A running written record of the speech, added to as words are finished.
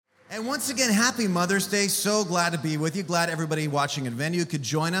And once again, happy Mother's Day. So glad to be with you. Glad everybody watching at Venue could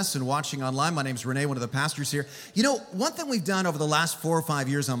join us and watching online. My name's Renee, one of the pastors here. You know, one thing we've done over the last 4 or 5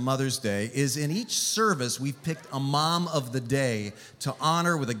 years on Mother's Day is in each service, we've picked a mom of the day to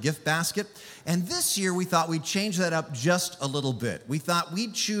honor with a gift basket. And this year, we thought we'd change that up just a little bit. We thought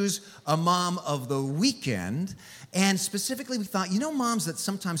we'd choose a mom of the weekend. And specifically, we thought, you know, moms that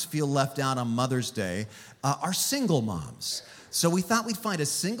sometimes feel left out on Mother's Day are single moms. So we thought we'd find a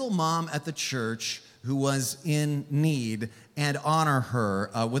single mom at the church who was in need and honor her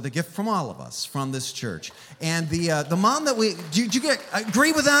with a gift from all of us from this church. And the mom that did you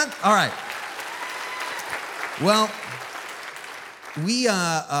agree with that? All right. Well,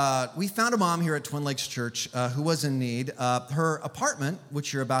 we found a mom here at Twin Lakes Church who was in need. Her apartment,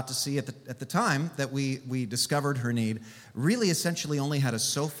 which you're about to see at the time that we discovered her need, really essentially only had a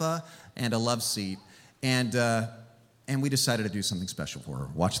sofa and a love seat. And we decided to do something special for her.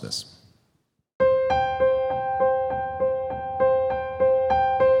 Watch this.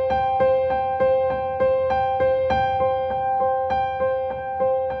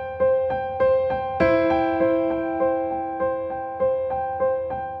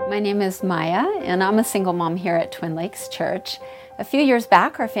 My name is Maya, and I'm a single mom here at Twin Lakes Church. A few years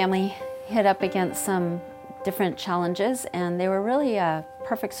back, our family hit up against some different challenges, and they were really a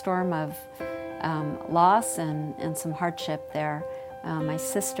perfect storm of loss and some hardship there. My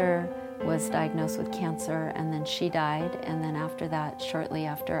sister was diagnosed with cancer, and then she died, and then after that, shortly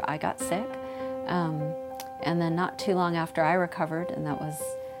after, I got sick. And then not too long after I recovered, and that was,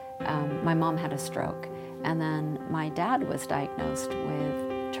 my mom had a stroke. And then my dad was diagnosed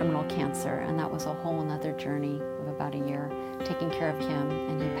with terminal cancer, and that was a whole nother journey of about a year, taking care of him,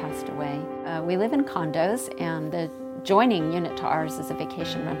 and he passed away. We live in condos, and the joining unit to ours is a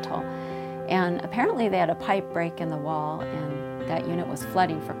vacation rental. And apparently they had a pipe break in the wall, and that unit was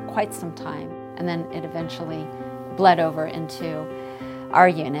flooding for quite some time. And then it eventually bled over into our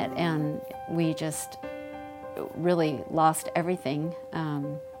unit, and we just really lost everything.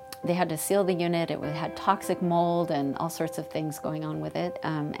 They had to seal the unit. It had toxic mold and all sorts of things going on with it.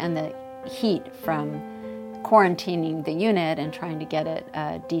 And the heat from quarantining the unit and trying to get it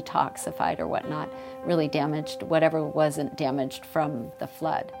detoxified or whatnot really damaged whatever wasn't damaged from the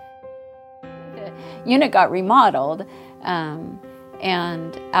flood. The unit got remodeled,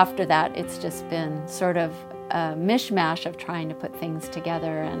 and after that it's just been sort of a mishmash of trying to put things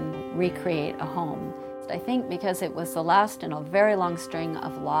together and recreate a home. I think because it was the last in a very long string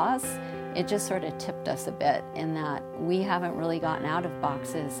of loss, it just sort of tipped us a bit in that we haven't really gotten out of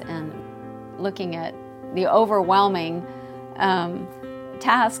boxes, and looking at the overwhelming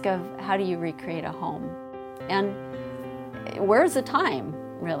task of how do you recreate a home, and where's the time,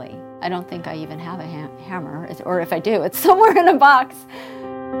 really? I don't think I even have a hammer, or if I do, it's somewhere in a box.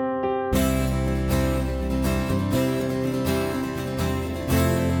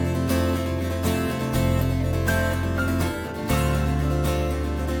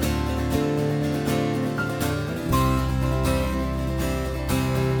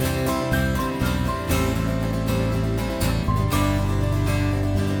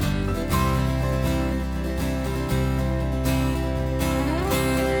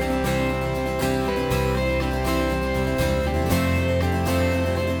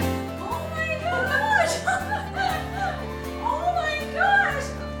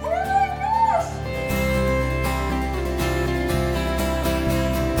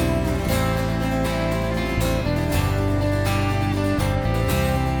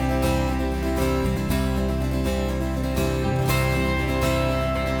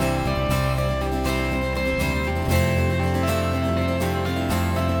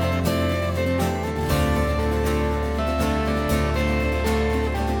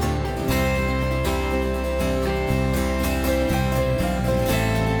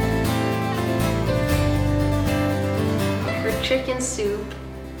 Chicken soup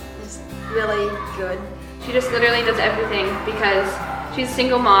is really good. She just literally does everything because she's a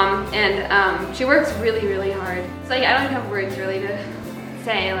single mom, and she works really, really hard. It's like I don't have words really to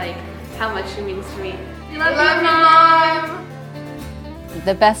say like how much she means to me. We love you, Mom!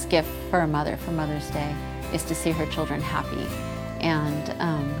 The best gift for a mother for Mother's Day is to see her children happy, and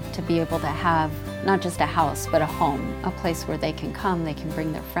to be able to have not just a house but a home, a place where they can come, they can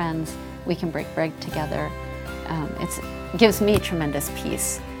bring their friends, we can break bread together. It gives me tremendous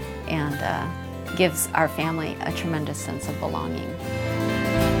peace, and gives our family a tremendous sense of belonging.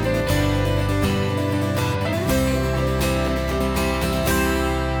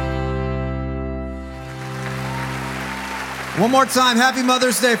 One more time, happy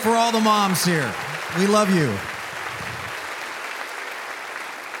Mother's Day for all the moms here. We love you.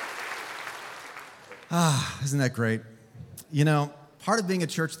 Isn't that great? You know, part of being a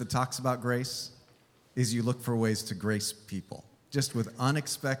church that talks about grace is you look for ways to grace people, just with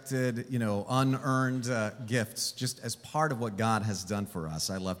unexpected, unearned gifts, just as part of what God has done for us.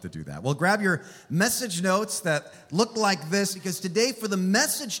 I love to do that. Well, grab your message notes that look like this, because today for the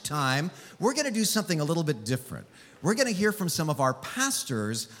message time, we're going to do something a little bit different. We're going to hear from some of our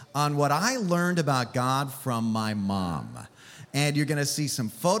pastors on what I learned about God from my mom. And you're going to see some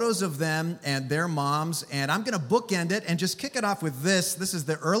photos of them and their moms. And I'm going to bookend it and just kick it off with this. This is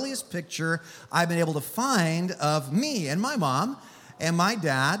the earliest picture I've been able to find of me and my mom and my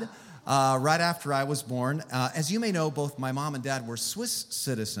dad right after I was born. As you may know, both my mom and dad were Swiss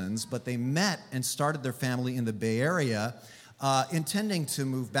citizens, but they met and started their family in the Bay Area, intending to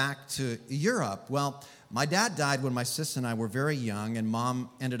move back to Europe. Well, my dad died when my sis and I were very young, and Mom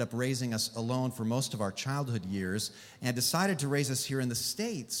ended up raising us alone for most of our childhood years and decided to raise us here in the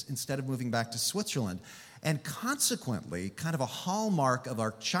States instead of moving back to Switzerland. And consequently, kind of a hallmark of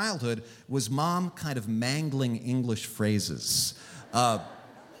our childhood was Mom kind of mangling English phrases.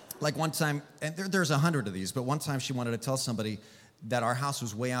 Like one time, and there's 100 of these, but one time she wanted to tell somebody that our house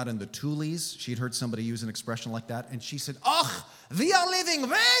was way out in the Tulies. She'd heard somebody use an expression like that, and she said, "Ach, we are living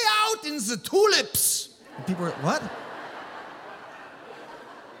way out in the tulips." And people were, what?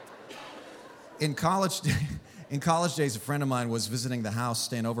 In college days, a friend of mine was visiting the house,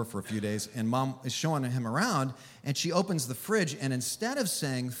 staying over for a few days, and Mom is showing him around, and she opens the fridge, and instead of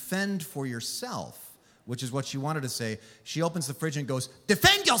saying, "Fend for yourself," which is what she wanted to say, she opens the fridge and goes,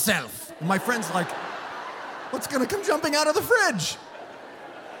 "Defend yourself!" And my friend's like, what's going to come jumping out of the fridge?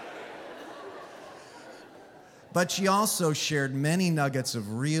 But she also shared many nuggets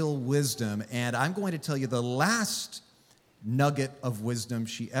of real wisdom, and I'm going to tell you the last nugget of wisdom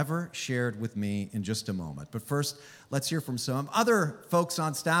she ever shared with me in just a moment. But first, let's hear from some other folks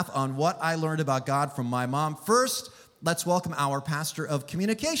on staff on what I learned about God from my mom. First, let's welcome our pastor of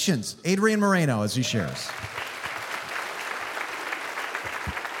communications, Adrian Moreno, as he shares.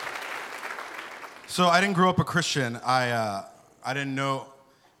 So I didn't grow up a Christian. I didn't know.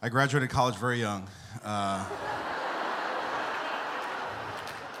 I graduated college very young. I'm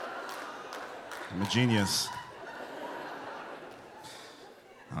a genius.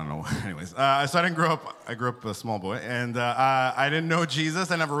 I don't know. Anyways, so I didn't grow up. I grew up a small boy, and I didn't know Jesus.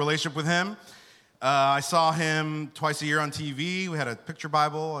 I didn't have a relationship with him. I saw him twice a year on TV. We had a picture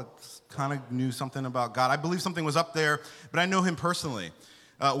Bible. I kind of knew something about God. I believe something was up there, but I know him personally.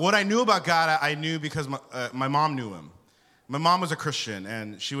 What I knew about God, I knew because my mom knew him. My mom was a Christian,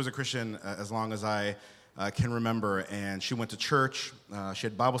 and she was a Christian as long as I can remember. And she went to church. She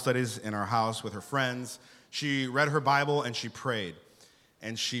had Bible studies in our house with her friends. She read her Bible, and she prayed.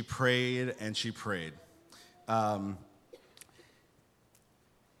 And she prayed, and she prayed. When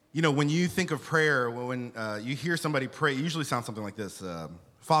you think of prayer, when you hear somebody pray, it usually sounds something like this.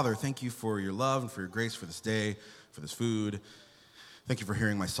 Father, thank you for your love and for your grace for this day, for this food. Thank you for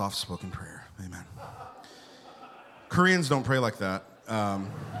hearing my soft-spoken prayer. Amen. Koreans don't pray like that.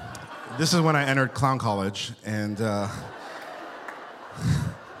 This is when I entered clown college, and that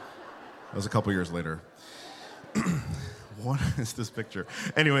was a couple years later. What is this picture?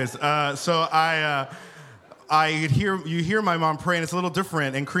 Anyways, so you hear my mom pray, and it's a little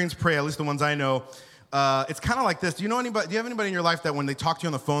different. And Koreans pray, at least the ones I know. It's kind of like this. Do you have anybody in your life that when they talk to you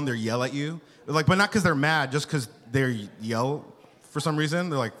on the phone, they yell at you? But not because they're mad, just because they yell for some reason.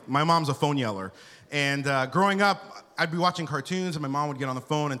 They're like, my mom's a phone yeller. And growing up, I'd be watching cartoons, and my mom would get on the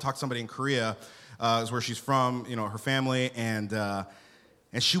phone and talk to somebody in Korea, is where she's from, her family, and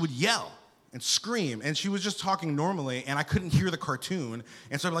she would yell and scream, and she was just talking normally, and I couldn't hear the cartoon,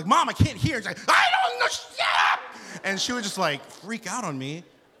 and so I'd be like, Mom, I can't hear. She's like, I don't know, shut up! And she would just freak out on me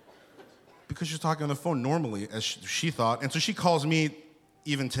because she was talking on the phone normally, as she thought, and so she calls me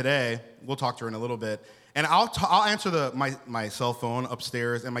even today. We'll talk to her in a little bit, and I'll answer my cell phone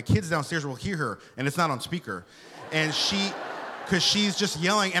upstairs, and my kids downstairs will hear her, and it's not on speaker, and because she's just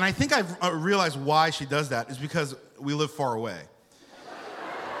yelling, and I think I've realized why she does that is because we live far away.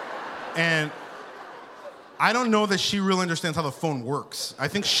 And I don't know that she really understands how the phone works. I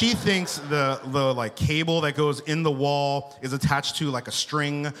think she thinks the cable that goes in the wall is attached to a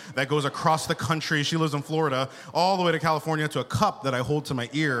string that goes across the country. She lives in Florida, all the way to California to a cup that I hold to my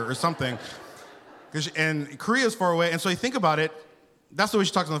ear or something. And Korea's far away, and so you think about it, that's the way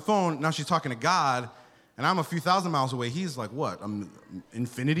she talks on the phone. Now she's talking to God, and I'm a few thousand miles away. He's what? I'm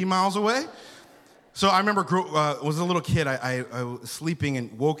infinity miles away? So I remember, was a little kid, I was sleeping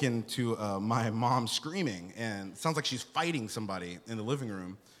and woken to my mom screaming, and it sounds like she's fighting somebody in the living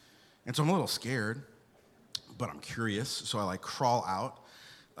room. And so I'm a little scared, but I'm curious, so I crawl out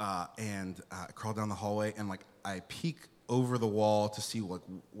and I crawl down the hallway, and like I peek over the wall to see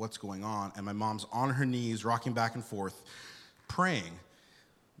what's going on, and my mom's on her knees, rocking back and forth, praying.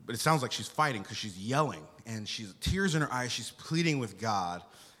 But it sounds like she's fighting because she's yelling, and she's tears in her eyes. She's pleading with God.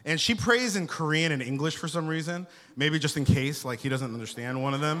 And she prays in Korean and English for some reason, maybe just in case, like he doesn't understand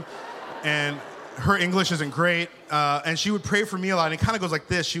one of them. And her English isn't great. And she would pray for me a lot, and it kind of goes like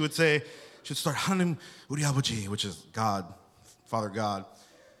this. She'd start, 하나님 우리 아버지, which is God, Father God.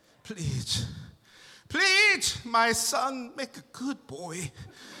 Please, my son, make a good boy.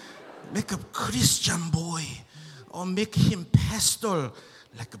 Make a Christian boy. Or make him pastor,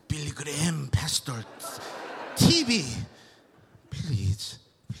 like a Billy Graham pastor. TV. Please,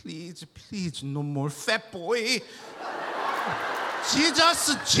 no more fat boy.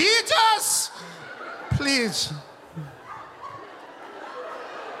 Jesus, please.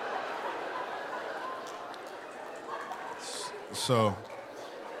 So,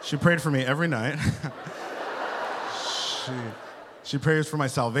 she prayed for me every night. She prays for my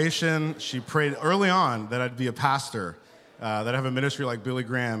salvation. She prayed early on that I'd be a pastor, that I'd have a ministry like Billy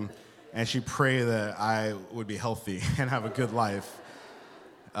Graham, and she prayed that I would be healthy and have a good life.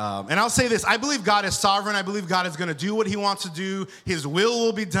 And I'll say this, I believe God is sovereign. I believe God is going to do what he wants to do. His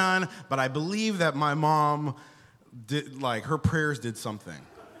will be done. But I believe that my mom her prayers did something.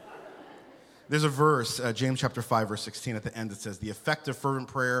 There's a verse, James chapter 5, verse 16, at the end, it says, the effective fervent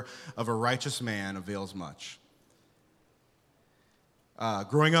prayer of a righteous man avails much.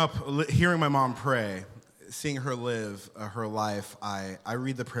 Growing up, hearing my mom pray, seeing her live her life, I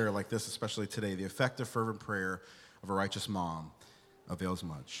read the prayer like this, especially today. The effective fervent prayer of a righteous mom avails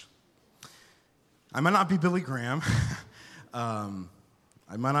much. I might not be Billy Graham.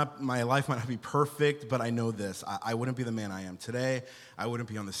 My life might not be perfect, but I know this. I wouldn't be the man I am today. I wouldn't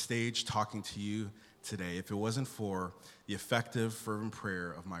be on the stage talking to you today if it wasn't for the effective, fervent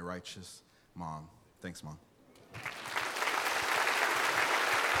prayer of my righteous mom. Thanks, Mom.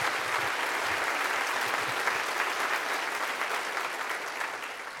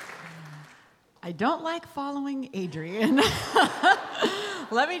 I don't like following Adrian.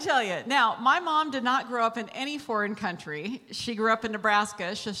 Let me tell you. Now, my mom did not grow up in any foreign country. She grew up in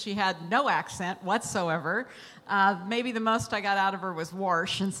Nebraska, so she had no accent whatsoever. Maybe the most I got out of her was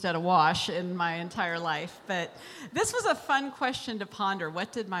warsh instead of wash in my entire life. But this was a fun question to ponder.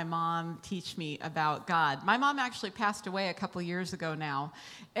 What did my mom teach me about God? My mom actually passed away a couple years ago now.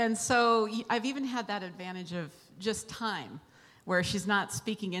 And so I've even had that advantage of just time, where she's not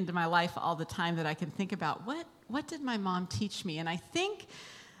speaking into my life all the time, that I can think about, what did my mom teach me? And I think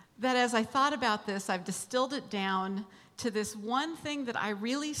that as I thought about this, I've distilled it down to this one thing that I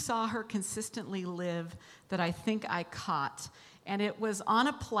really saw her consistently live that I think I caught. And it was on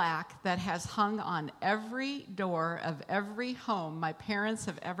a plaque that has hung on every door of every home my parents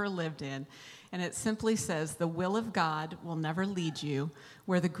have ever lived in. And it simply says, the will of God will never lead you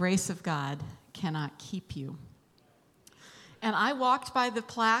where the grace of God cannot keep you. And I walked by the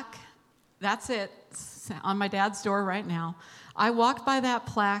plaque. That's it. It's on my dad's door right now. I walked by that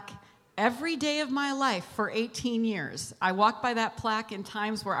plaque every day of my life for 18 years. I walked by that plaque in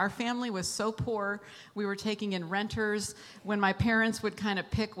times where our family was so poor, we were taking in renters, when my parents would kind of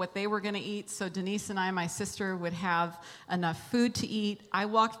pick what they were going to eat, so Denise and I, my sister, would have enough food to eat. I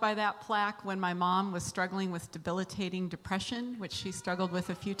walked by that plaque when my mom was struggling with debilitating depression, which she struggled with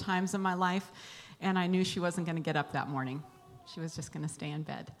a few times in my life, and I knew she wasn't going to get up that morning. She was just going to stay in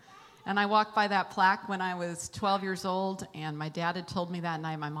bed. And I walked by that plaque when I was 12 years old, and my dad had told me that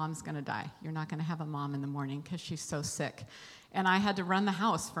night, my mom's going to die. You're not going to have a mom in the morning because she's so sick. And I had to run the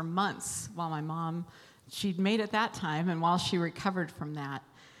house for months while my mom, she'd made it that time, and while she recovered from that.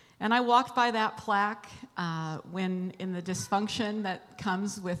 And I walked by that plaque when in the dysfunction that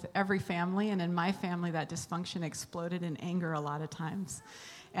comes with every family, and in my family that dysfunction exploded in anger a lot of times.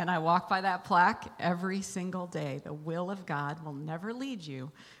 And I walk by that plaque every single day. The will of God will never lead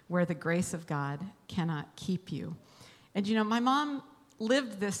you where the grace of God cannot keep you. And you know, my mom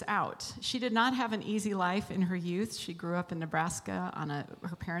lived this out. She did not have an easy life in her youth. She grew up in Nebraska.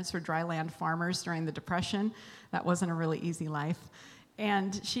 Her parents were dry land farmers during the Depression. That wasn't a really easy life.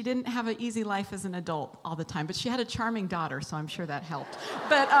 And she didn't have an easy life as an adult all the time, but she had a charming daughter, so I'm sure that helped.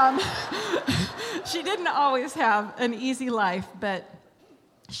 But she didn't always have an easy life, but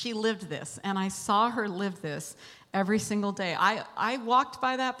she lived this, and I saw her live this every single day. I walked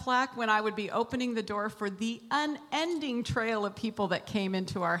by that plaque when I would be opening the door for the unending trail of people that came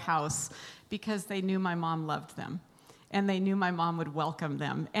into our house because they knew my mom loved them. and they knew my mom would welcome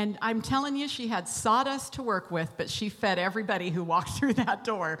them. And I'm telling you, she had sawdust to work with, but she fed everybody who walked through that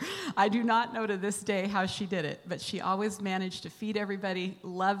door. I do not know to this day how she did it, but she always managed to feed everybody,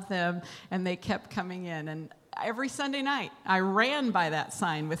 love them, and they kept coming in. And every Sunday night, I ran by that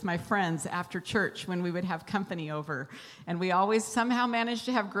sign with my friends after church when we would have company over. And we always somehow managed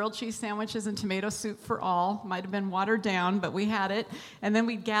to have grilled cheese sandwiches and tomato soup for all. Might have been watered down, but we had it. And then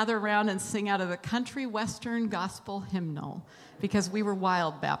we'd gather around and sing out of the country western gospel hymnal because we were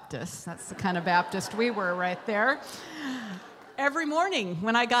wild Baptists. That's the kind of Baptist we were right there. Every morning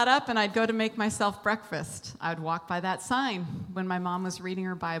when I got up and I'd go to make myself breakfast, I'd walk by that sign when my mom was reading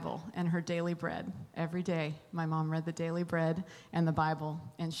her Bible and her daily bread. Every day, my mom read the daily bread and the Bible,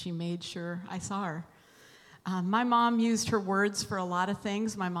 and she made sure I saw her. My mom used her words for a lot of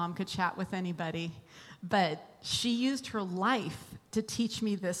things. My mom could chat with anybody, but she used her life to teach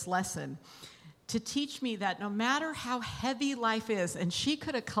me this lesson, to teach me that no matter how heavy life is, and she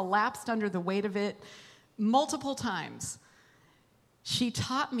could have collapsed under the weight of it multiple times, she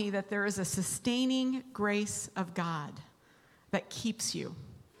taught me that there is a sustaining grace of God that keeps you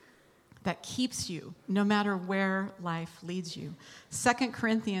no matter where life leads you. 2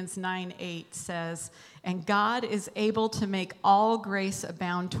 Corinthians 9:8 says, "And God is able to make all grace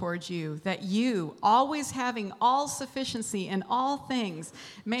abound towards you, that you, always having all sufficiency in all things,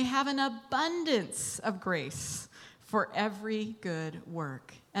 may have an abundance of grace for every good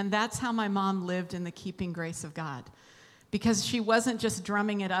work." And that's how my mom lived in the keeping grace of God. Because she wasn't just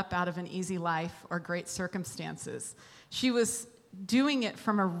drumming it up out of an easy life or great circumstances. She was doing it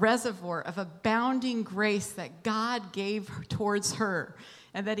from a reservoir of abounding grace that God gave towards her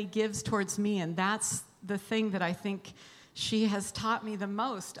and that he gives towards me. And that's the thing that I think she has taught me the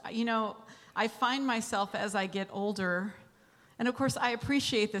most. You know, I find myself as I get older, and of course I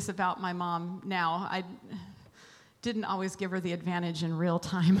appreciate this about my mom now. I didn't always give her the advantage in real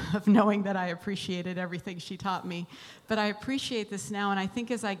time of knowing that I appreciated everything she taught me. But I appreciate this now, and I think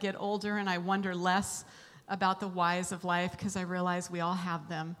as I get older and I wonder less about the whys of life, because I realize we all have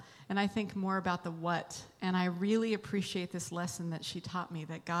them, and I think more about the what. And I really appreciate this lesson that she taught me,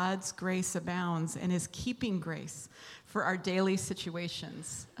 that God's grace abounds, and his keeping grace for our daily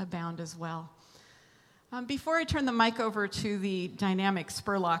situations abound as well. Before I turn the mic over to the dynamic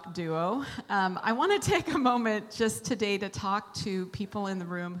Spurlock duo, I want to take a moment just today to talk to people in the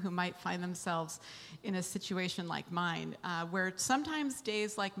room who might find themselves in a situation like mine, where sometimes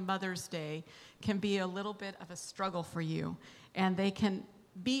days like Mother's Day can be a little bit of a struggle for you, and they can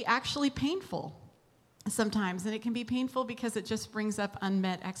be actually painful sometimes. And it can be painful because it just brings up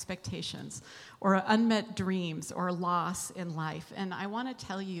unmet expectations or unmet dreams or loss in life. And I want to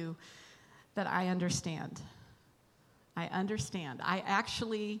tell you that I understand. I understand. I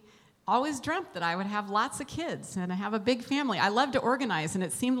actually always dreamt that I would have lots of kids and have a big family. I love to organize, and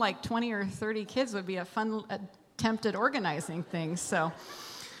it seemed like 20 or 30 kids would be a fun attempt at organizing things. So,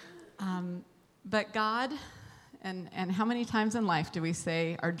 but God, and how many times in life do we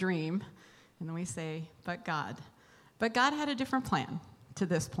say our dream, and then we say, but God. But God had a different plan to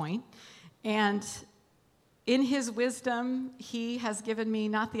this point, and in his wisdom, he has given me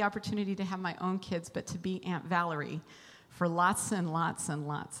not the opportunity to have my own kids, but to be Aunt Valerie for lots and lots and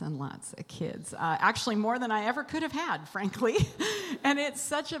lots and lots of kids. Actually, more than I ever could have had, frankly. And it's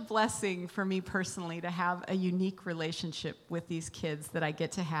such a blessing for me personally to have a unique relationship with these kids that I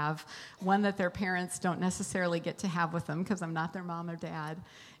get to have, one that their parents don't necessarily get to have with them because I'm not their mom or dad.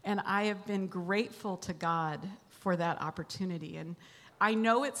 And I have been grateful to God for that opportunity. And I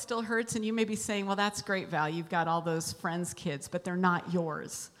know it still hurts, and you may be saying, well, that's great, Val. You've got all those friends' kids, but they're not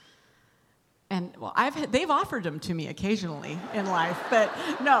yours. And, well, they've offered them to me occasionally in life, but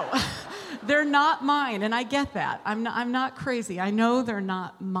no, they're not mine, and I get that. I'm not crazy. I know they're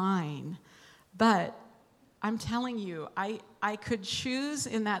not mine, but I'm telling you, I could choose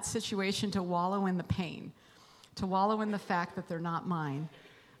in that situation to wallow in the pain, to wallow in the fact that they're not mine.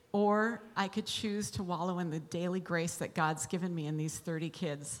 Or I could choose to wallow in the daily grace that God's given me in these 30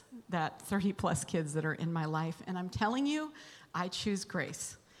 kids, that 30-plus kids that are in my life. And I'm telling you, I choose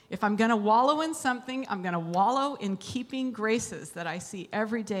grace. If I'm going to wallow in something, I'm going to wallow in keeping graces that I see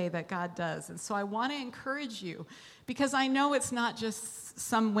every day that God does. And so I want to encourage you, because I know it's not just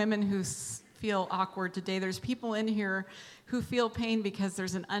some women who feel awkward today. There's people in here who feel pain because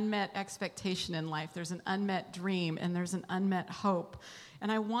there's an unmet expectation in life. There's an unmet dream, and there's an unmet hope.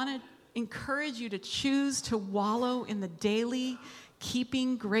 And I want to encourage you to choose to wallow in the daily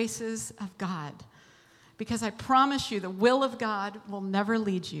keeping graces of God. Because I promise you, the will of God will never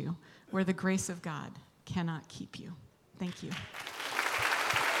lead you where the grace of God cannot keep you. Thank you.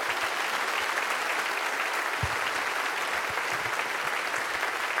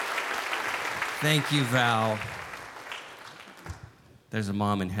 Thank you, Val. There's a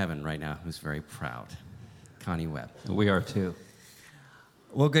mom in heaven right now who's very proud. Connie Webb. We are too.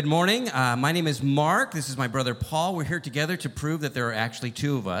 Well, good morning. My name is Mark. This is my brother Paul. We're here together to prove that there are actually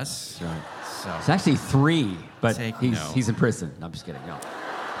two of us. That's right. So It's actually three, but No. he's in prison. No, I'm just kidding. No.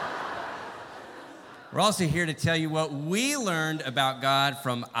 we're also here to tell you what we learned about God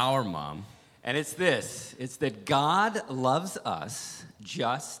from our mom. And it's this. It's that God loves us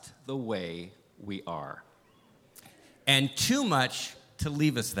just the way we are. And too much to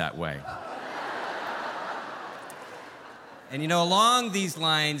leave us that way. And you know, along these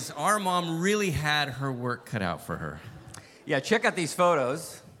lines, our mom really had her work cut out for her. Yeah, check out these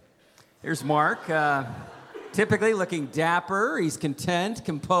photos. Here's Mark, typically looking dapper. He's content,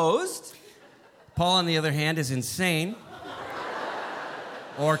 composed. Paul, on the other hand, is insane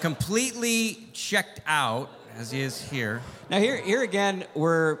or completely checked out, as he is here. Now here again,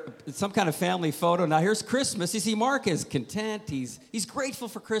 we're some kind of family photo. Now here's Christmas. You see, Mark is content. He's grateful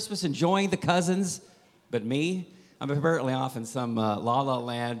for Christmas, enjoying the cousins. But me, I'm apparently off in some la-la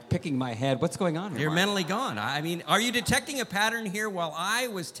land, picking my head. What's going on here, You're Mark? mentally gone. I mean, are you detecting a pattern here while I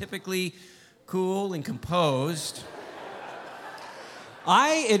was typically cool and composed?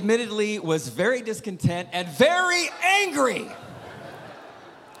 I admittedly was very discontent and very angry.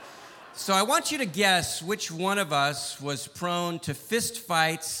 So I want you to guess which one of us was prone to fist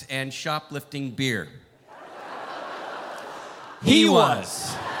fights and shoplifting beer. He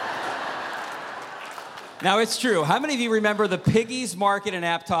was. Now, it's true. How many of you remember the Piggies Market in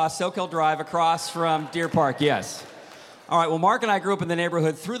Aptos, Soquel Drive, across from Deer Park? Yes. All right, well, Mark and I grew up in the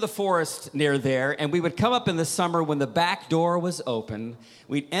neighborhood through the forest near there, and we would come up in the summer when the back door was open.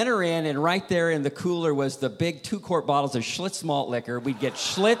 We'd enter in, and right there in the cooler was the big 2-quart bottles of Schlitz malt liquor. We'd get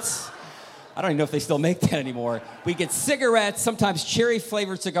Schlitz. I don't even know if they still make that anymore. We'd get cigarettes, sometimes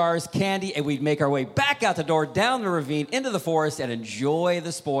cherry-flavored cigars, candy, and we'd make our way back out the door, down the ravine, into the forest, and enjoy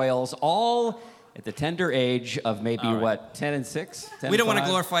the spoils, all at the tender age of maybe, 10 and 6? 10 We don't and want to 5?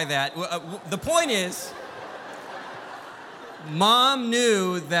 glorify that. The point is, Mom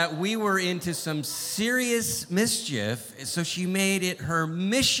knew that we were into some serious mischief, so she made it her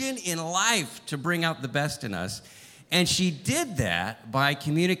mission in life to bring out the best in us. And she did that by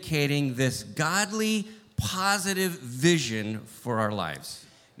communicating this godly, positive vision for our lives.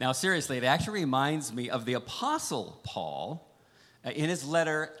 Now, seriously, it actually reminds me of the Apostle Paul in his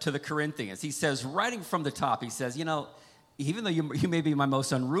letter to the Corinthians. He says, writing from the top, he says, you know, even though you may be my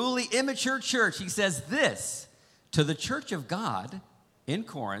most unruly, immature church, he says this, to the church of God in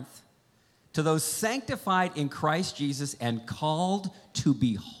Corinth, to those sanctified in Christ Jesus and called to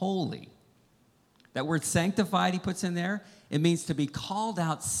be holy. That word sanctified he puts in there, it means to be called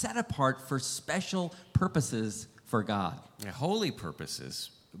out, set apart for special purposes for God. Yeah, holy purposes.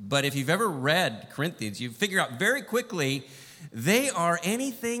 But if you've ever read Corinthians, you figure out very quickly they are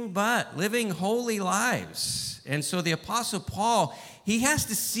anything but living holy lives. And so the Apostle Paul, he has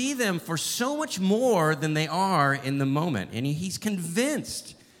to see them for so much more than they are in the moment. And he's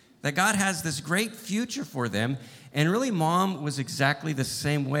convinced that God has this great future for them. And really, Mom was exactly the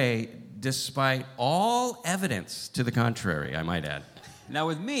same way, despite all evidence to the contrary, I might add. Now,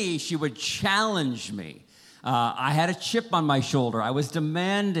 with me, she would challenge me. I had a chip on my shoulder. I was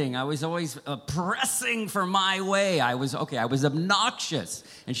demanding. I was always pressing for my way. I was obnoxious.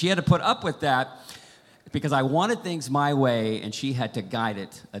 And she had to put up with that because I wanted things my way, and she had to guide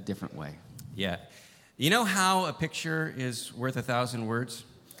it a different way. Yeah. You know how a picture is worth 1,000 words?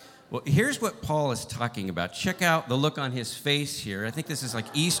 Well, here's what Paul is talking about. Check out the look on his face here. I think this is like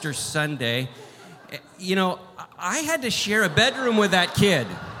Easter Sunday. You know, I had to share a bedroom with that kid.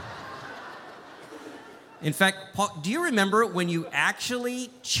 In fact, Paul, do you remember when you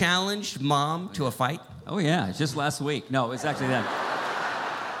actually challenged Mom to a fight? Oh, yeah, just last week. No, it was actually then.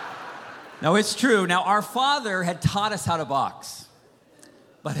 No, it's true. Now, our father had taught us how to box,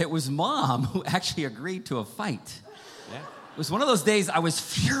 but it was Mom who actually agreed to a fight. Yeah. It was one of those days I was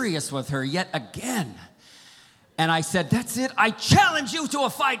furious with her yet again. And I said, that's it. I challenge you to a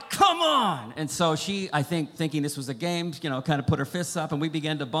fight. Come on. And so she, I think, thinking this was a game, you know, kind of put her fists up, and we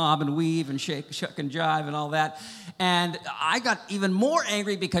began to bob and weave and shake, shuck and jive and all that. And I got even more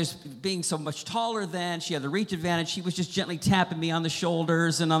angry because being so much taller than, she had the reach advantage. She was just gently tapping me on the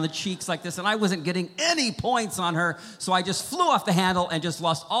shoulders and on the cheeks like this, and I wasn't getting any points on her. So I just flew off the handle and just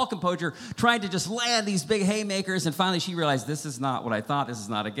lost all composure, trying to just land these big haymakers. And finally she realized, this is not what I thought. This is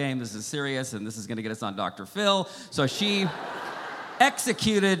not a game. This is serious, and this is going to get us on Dr. Phil. So she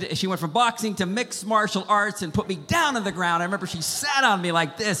she went from boxing to mixed martial arts and put me down on the ground. I remember she sat on me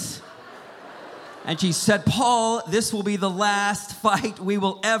like this. And she said, Paul, this will be the last fight we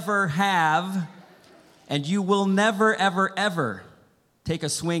will ever have, and you will never, ever, ever take a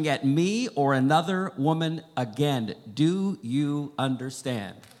swing at me or another woman again. Do you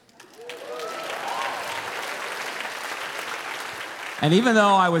understand? And even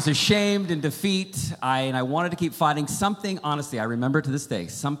though I was ashamed and defeat, and I wanted to keep fighting, something, honestly, I remember to this day,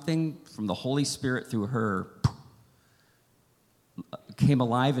 something from the Holy Spirit through her came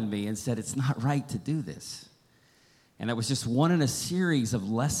alive in me and said, it's not right to do this. And it was just one in a series of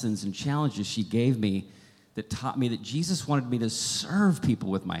lessons and challenges she gave me that taught me that Jesus wanted me to serve people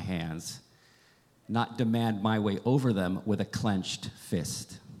with my hands, not demand my way over them with a clenched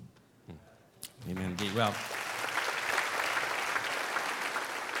fist. Amen. Indeed. Well,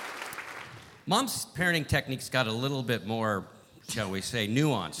 Mom's parenting techniques got a little bit more, shall we say,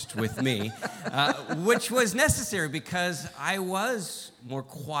 nuanced with me, which was necessary because I was more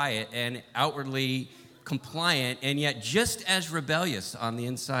quiet and outwardly compliant and yet just as rebellious on the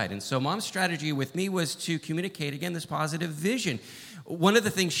inside. And so Mom's strategy with me was to communicate, again, this positive vision. One of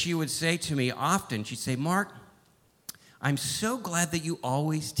the things she would say to me often, she'd say, Mark, I'm so glad that you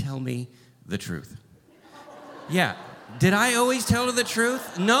always tell me the truth. Yeah. Did I always tell her the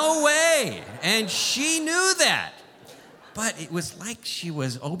truth? No way. And she knew that. But it was like she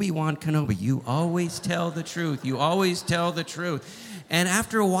was Obi-Wan Kenobi. You always tell the truth. You always tell the truth. And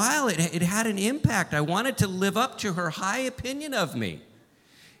after a while, it had an impact. I wanted to live up to her high opinion of me.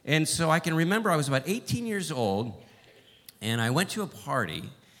 And so I can remember I was about 18 years old, and I went to a party.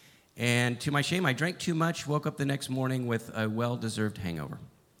 And to my shame, I drank too much, woke up the next morning with a well-deserved hangover.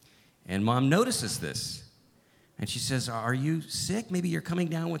 And Mom notices this. And she says, are you sick? Maybe you're coming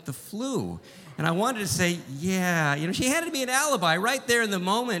down with the flu. And I wanted to say, yeah. You know, she handed me an alibi right there in the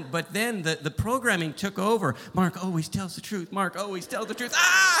moment, but then the programming took over. Mark always tells the truth. Mark always tells the truth.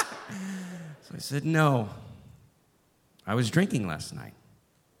 Ah! So I said, no. I was drinking last night.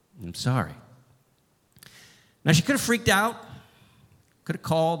 I'm sorry. Now, she could have freaked out. Could have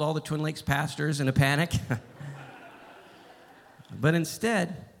called all the Twin Lakes pastors in a panic. But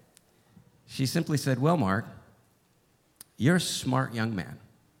instead, she simply said, well, Mark, you're a smart young man,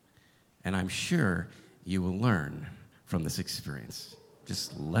 and I'm sure you will learn from this experience.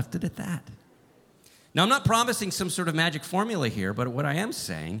 Just left it at that. Now, I'm not promising some sort of magic formula here, but what I am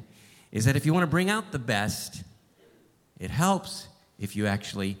saying is that if you want to bring out the best, it helps if you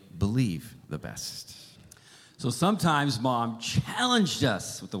actually believe the best. So sometimes Mom challenged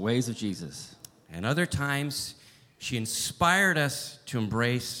us with the ways of Jesus. And other times, she inspired us to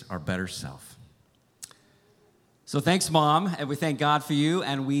embrace our better self. So thanks, Mom, and we thank God for you,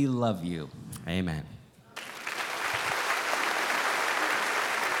 and we love you. Amen.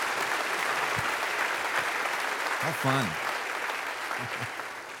 How fun.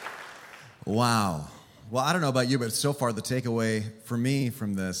 Wow. Well, I don't know about you, but so far the takeaway for me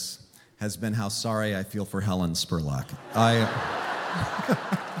from this has been how sorry I feel for Helen Spurlock.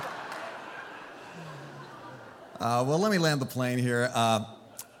 Well, let me land the plane here.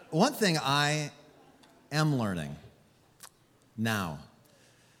 One thing I am learning now.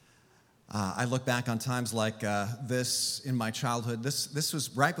 I look back on times like this in my childhood. This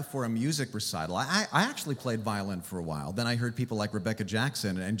was right before a music recital. I actually played violin for a while. Then I heard people like Rebecca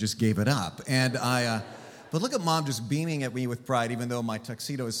Jackson and just gave it up. And but look at Mom just beaming at me with pride, even though my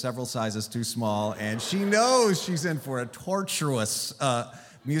tuxedo is several sizes too small, and she knows she's in for a tortuous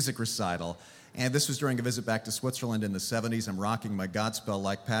music recital. And this was during a visit back to Switzerland in the 70s. I'm rocking my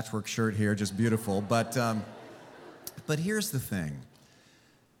Godspell-like patchwork shirt here, just beautiful. But here's the thing.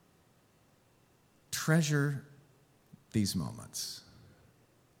 Treasure these moments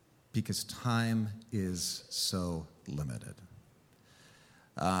because time is so limited.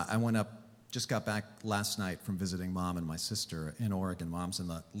 Just got back last night from visiting Mom and my sister in Oregon. Mom's in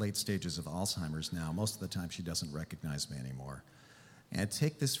the late stages of Alzheimer's now. Most of the time she doesn't recognize me anymore. And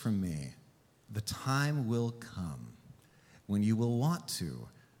take this from me. The time will come when you will want to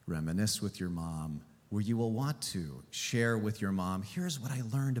reminisce with your mom, where you will want to share with your mom, here's what I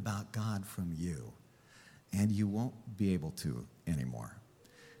learned about God from you. And you won't be able to anymore.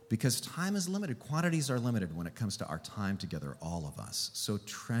 Because time is limited. Quantities are limited when it comes to our time together, all of us. So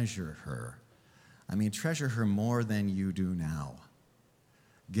treasure her. I mean, treasure her more than you do now.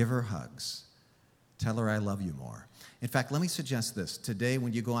 Give her hugs. Tell her I love you more. In fact, let me suggest this. Today,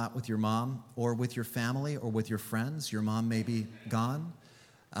 when you go out with your mom or with your family or with your friends, your mom may be gone,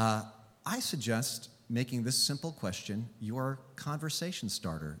 I suggest making this simple question your conversation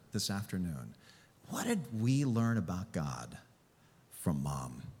starter this afternoon. What did we learn about God from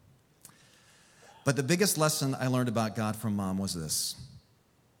Mom? But the biggest lesson I learned about God from Mom was this.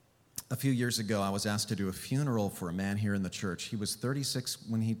 A few years ago, I was asked to do a funeral for a man here in the church. He was 36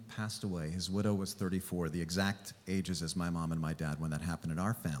 when he passed away. His widow was 34, the exact ages as my mom and my dad when that happened in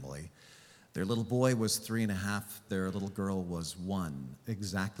our family. Their little boy was 3.5. Their little girl was 1,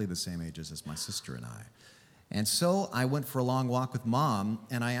 exactly the same ages as my sister and I. And so I went for a long walk with Mom,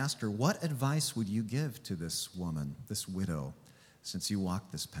 and I asked her, what advice would you give to this woman, this widow, since you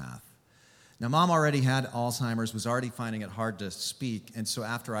walked this path? Now, Mom already had Alzheimer's, was already finding it hard to speak, and so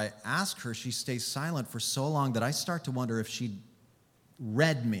after I asked her, she stays silent for so long that I start to wonder if she'd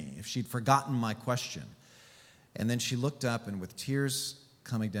read me, if she'd forgotten my question. And then she looked up, and with tears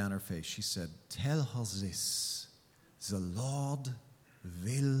coming down her face, she said, "Tell her this, the Lord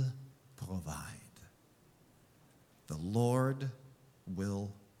will provide. The Lord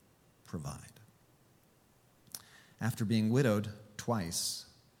will provide." After being widowed twice,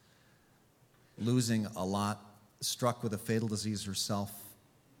 losing a lot, struck with a fatal disease herself,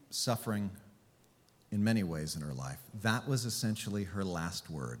 suffering in many ways in her life, that was essentially her last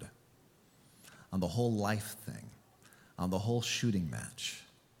word on the whole life thing, on the whole shooting match.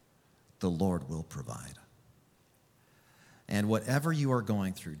 The Lord will provide. And whatever you are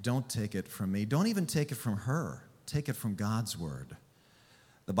going through, don't take it from me. Don't even take it from her. Take it from God's word.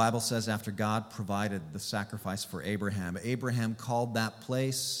 The Bible says after God provided the sacrifice for Abraham, Abraham called that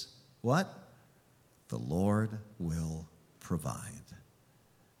place, what? The Lord will provide.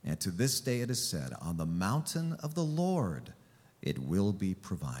 And to this day it is said, on the mountain of the Lord it will be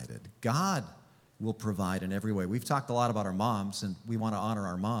provided. God will provide in every way. We've talked a lot about our moms, and we want to honor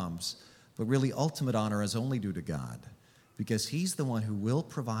our moms, but really ultimate honor is only due to God, because He's the one who will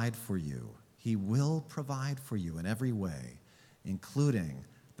provide for you. He will provide for you in every way, including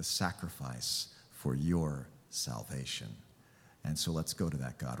the sacrifice for your salvation. And so let's go to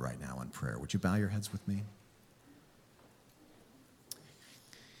that God right now in prayer. Would you bow your heads with me?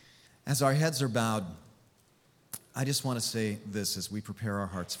 As our heads are bowed, I just want to say this as we prepare our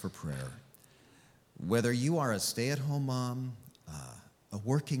hearts for prayer. Whether you are a stay-at-home mom, a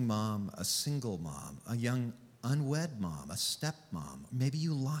working mom, a single mom, a young unwed mom, a stepmom, maybe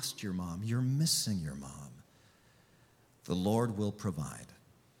you lost your mom, you're missing your mom, the Lord will provide.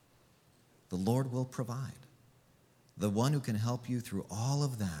 The Lord will provide. The one who can help you through all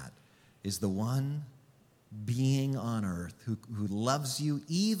of that is the one being on earth who loves you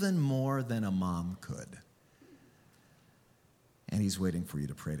even more than a mom could. And He's waiting for you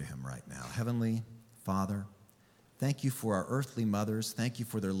to pray to Him right now. Heavenly Father, thank you for our earthly mothers. Thank you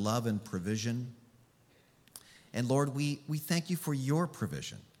for their love and provision. And Lord, we thank you for your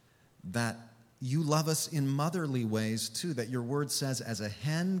provision, that you love us in motherly ways too, that your word says, as a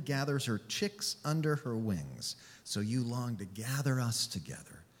hen gathers her chicks under her wings, so you long to gather us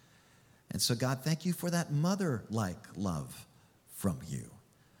together. And so God, thank you for that mother-like love from you.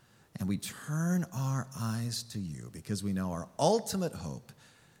 And we turn our eyes to you because we know our ultimate hope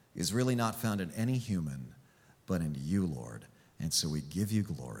is really not found in any human, but in you, Lord. And so we give you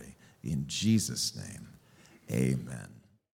glory in Jesus' name. Amen.